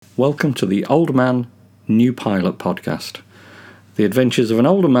Welcome to the Old Man, New Pilot podcast. The adventures of an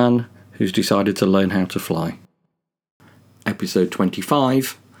older man who's decided to learn how to fly. Episode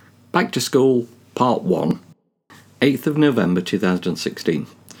 25, Back to School, Part 1, 8th of November 2016.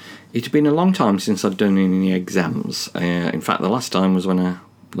 It had been a long time since I'd done any exams. In fact, the last time was when I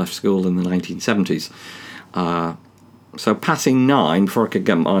left school in the 1970s. So passing 9 before I could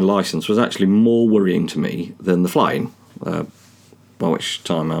get my licence was actually more worrying to me than the flying. By which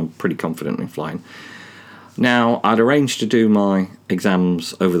time I'm pretty confident in flying. Now, I'd arranged to do my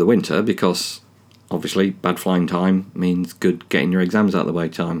exams over the winter because, obviously, bad flying time means good getting your exams out of the way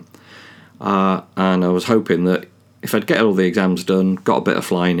time. And I was hoping that if I'd get all the exams done, got a bit of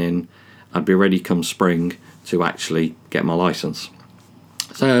flying in, I'd be ready come spring to actually get my licence.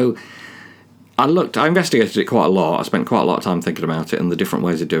 So I investigated it quite a lot. I spent quite a lot of time thinking about it and the different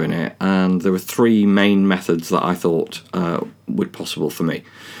ways of doing it. And there were 3 main methods that I thought would be possible for me.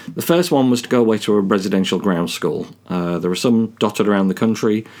 The first one was to go away to a residential ground school. There are some dotted around the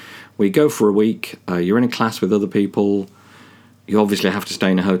country. We go for a week. You're in a class with other people. You obviously have to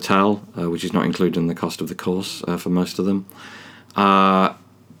stay in a hotel, which is not included in the cost of the course for most of them.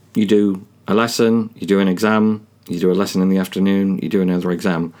 You do a lesson, you do an exam, you do a lesson in the afternoon, you do another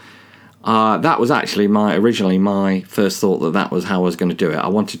exam. That was actually originally my first thought that was how I was going to do it. I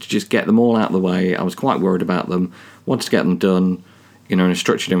wanted to just get them all out of the way. I was quite worried about them, wanted to get them done, in a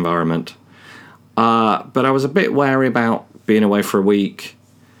structured environment. But I was a bit wary about being away for a week,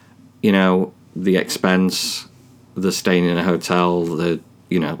 the expense, the staying in a hotel,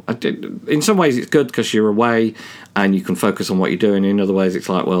 in some ways it's good because you're away and you can focus on what you're doing. In other ways it's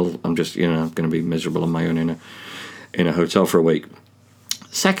like, well, I'm just, going to be miserable on my own in a hotel for a week.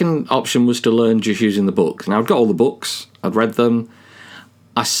 Second option was to learn just using the books. Now, I'd got all the books, I'd read them.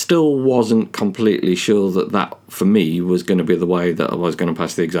 I still wasn't completely sure that for me, was going to be the way that I was going to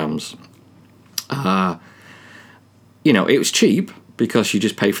pass the exams. It was cheap because you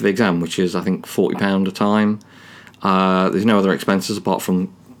just pay for the exam, which is, I think, £40 a time. There's no other expenses apart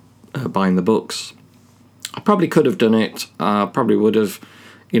from buying the books. I probably could have done it. Probably would have,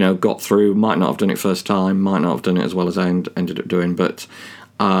 got through. Might not have done it first time. Might not have done it as well as I ended up doing. But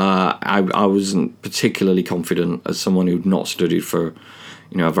I wasn't particularly confident as someone who'd not studied for,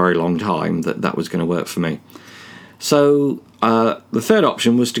 a very long time that was going to work for me. So the third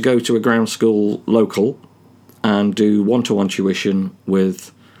option was to go to a ground school local and do one-to-one tuition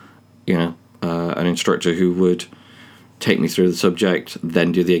with, an instructor who would take me through the subject,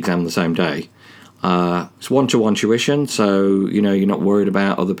 then do the exam the same day. It's one-to-one tuition, so, you're not worried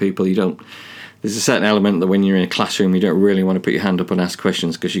about other people. There's a certain element that when you're in a classroom, you don't really want to put your hand up and ask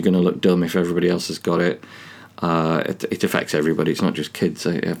questions because you're going to look dumb if everybody else has got it. It affects everybody. It's not just kids.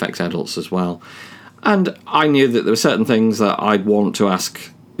 It affects adults as well. And I knew that there were certain things that I'd want to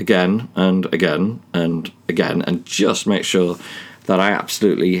ask again and again and again and just make sure that I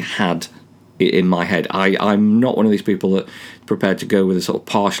absolutely had it in my head. I'm not one of these people that prepared to go with a sort of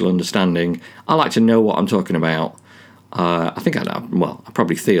partial understanding. I like to know what I'm talking about. I think I know. Well, I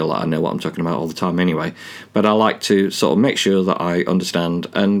probably feel that I know what I'm talking about all the time anyway. But I like to sort of make sure that I understand.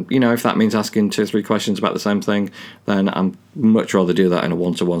 And, if that means asking 2 or 3 questions about the same thing, then I'd much rather do that in a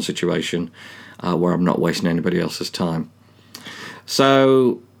one-to-one situation where I'm not wasting anybody else's time.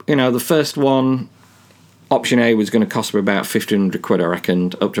 So, the first one, option A, was going to cost me about £1,500, I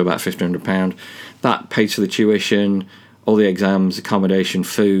reckoned, up to about £1,500. That pays for the tuition, all the exams, accommodation,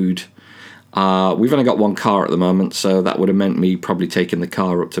 food. We've only got one car at the moment, so that would have meant me probably taking the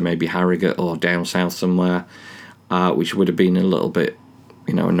car up to maybe Harrogate or down south somewhere, which would have been a little bit,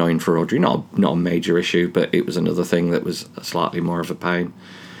 annoying for Audrey. Not a major issue, but it was another thing that was slightly more of a pain.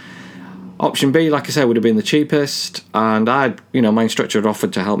 Option B, like I said, would have been the cheapest, and my instructor had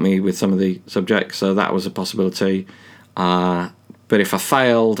offered to help me with some of the subjects, so that was a possibility. But if I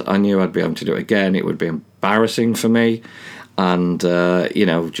failed, I knew I'd be able to do it again. It would be embarrassing for me. And,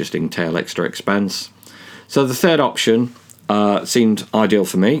 just entail extra expense. So the third option seemed ideal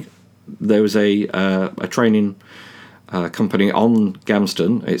for me. There was a training company on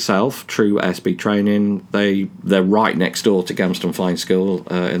Gamston itself, True SB Training. They're right next door to Gamston Flying School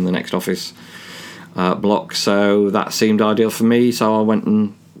in the next office block. So that seemed ideal for me. So I went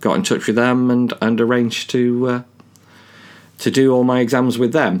and got in touch with them and arranged to do all my exams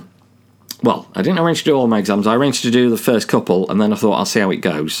with them. Well, I didn't arrange to do all my exams. I arranged to do the first couple, and then I thought I'll see how it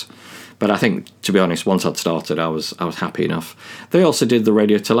goes. But I think, to be honest, once I'd started, I was happy enough. They also did the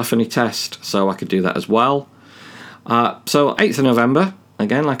radio telephony test, so I could do that as well. So 8th of November,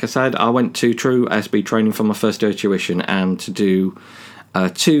 again, like I said, I went to True SB Training for my first day of tuition and to do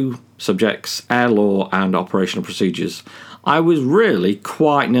 2 subjects, air law and operational procedures. I was really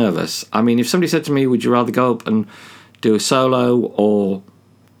quite nervous. I mean, if somebody said to me, would you rather go up and do a solo or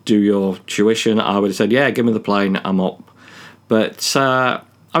do your tuition, I would have said, yeah, give me the plane, I'm up. But I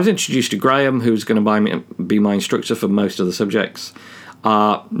was introduced to Graham, who's going to be my instructor for most of the subjects.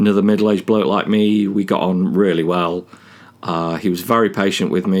 Another middle-aged bloke like me. We got on really well. He was very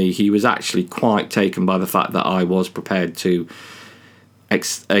patient with me. He was actually quite taken by the fact that I was prepared to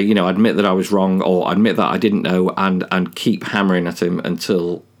admit that I was wrong or admit that I didn't know and keep hammering at him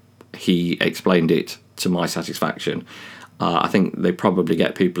until he explained it to my satisfaction. I think they probably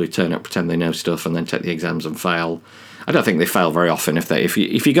get people who turn up, pretend they know stuff, and then take the exams and fail. I don't think they fail very often. If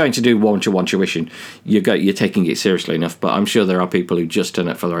you're going to do one-to-one tuition, you're taking it seriously enough. But I'm sure there are people who just turn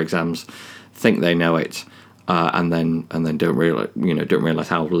up for their exams, think they know it, and then don't realize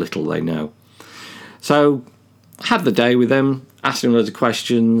how little they know. So had the day with him, asked him loads of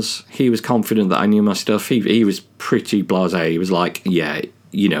questions. He was confident that I knew my stuff. He was pretty blasé. He was like, yeah,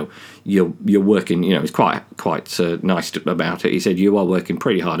 you're working. He's quite nice about it. He said, you are working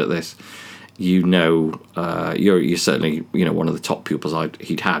pretty hard at this. You're certainly one of the top pupils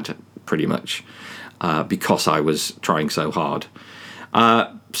he'd had pretty much because I was trying so hard.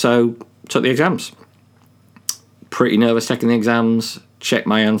 So took the exams. Pretty nervous taking the exams. Checked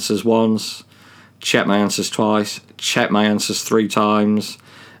my answers once. Checked my answers twice. Checked my answers 3 times.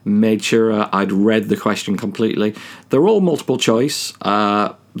 Made sure I'd read the question completely. They're all multiple choice.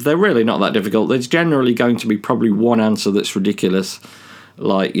 They're really not that difficult. There's generally going to be probably one answer that's ridiculous.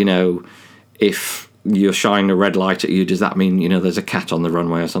 Like, if you're shining a red light at you, does that mean, there's a cat on the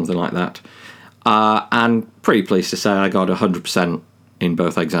runway or something like that? And pretty pleased to say I got 100% in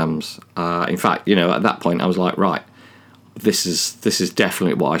both exams. In fact, at that point I was like, right, this is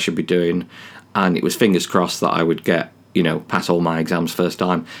definitely what I should be doing. And it was fingers crossed that I would get, pass all my exams first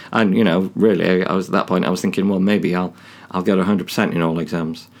time. And, really, I was at that point, I was thinking, well, maybe I'll get 100% in all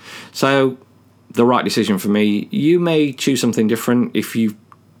exams. So the right decision for me. You may choose something different if you've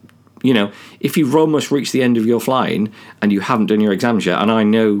almost reached the end of your flying and you haven't done your exams yet. And I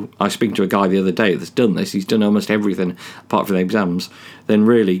know, I was speaking to a guy the other day that's done this. He's done almost everything apart from the exams. Then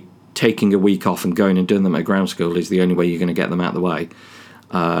really taking a week off and going and doing them at ground school is the only way you're going to get them out of the way.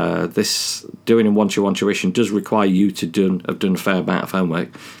 This doing a one-to-one tuition does require you to have done a fair amount of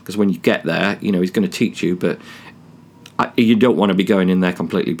homework, because when you get there, he's going to teach you, but you don't want to be going in there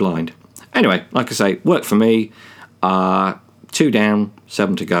completely blind. Anyway, like I say, worked for me. 2 down,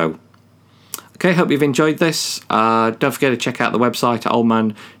 7 to go. Okay, hope you've enjoyed this. Don't forget to check out the website at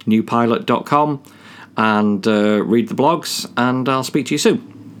oldmannewpilot.com and read the blogs, and I'll speak to you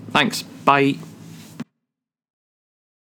soon. Thanks. Bye.